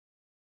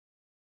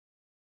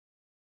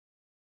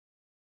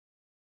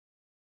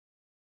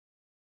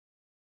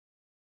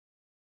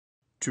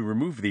To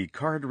remove the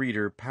card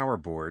reader power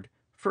board,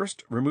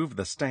 first remove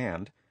the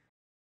stand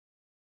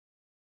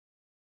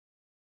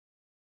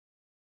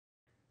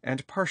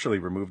and partially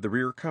remove the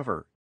rear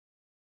cover.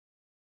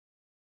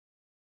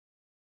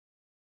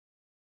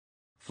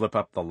 Flip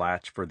up the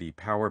latch for the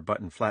power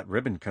button flat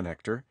ribbon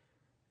connector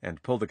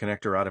and pull the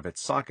connector out of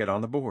its socket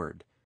on the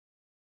board.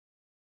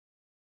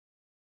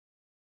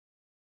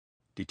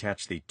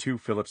 Detach the two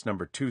Phillips No.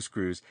 2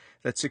 screws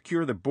that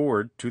secure the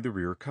board to the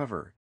rear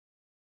cover.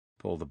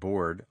 Pull the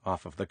board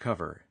off of the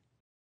cover.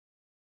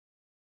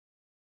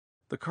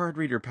 The card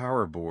reader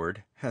power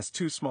board has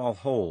two small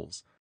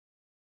holes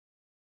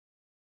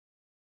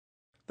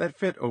that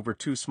fit over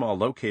two small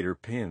locator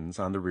pins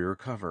on the rear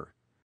cover.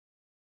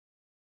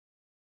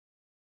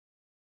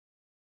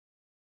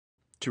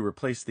 To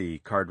replace the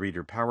card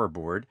reader power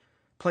board,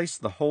 place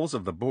the holes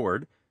of the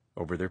board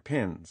over their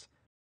pins.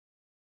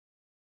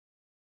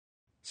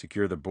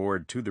 Secure the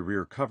board to the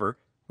rear cover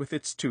with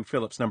its two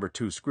Phillips No.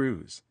 2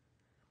 screws.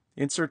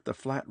 Insert the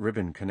flat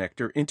ribbon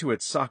connector into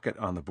its socket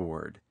on the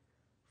board.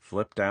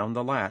 Flip down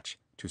the latch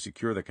to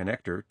secure the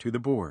connector to the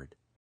board.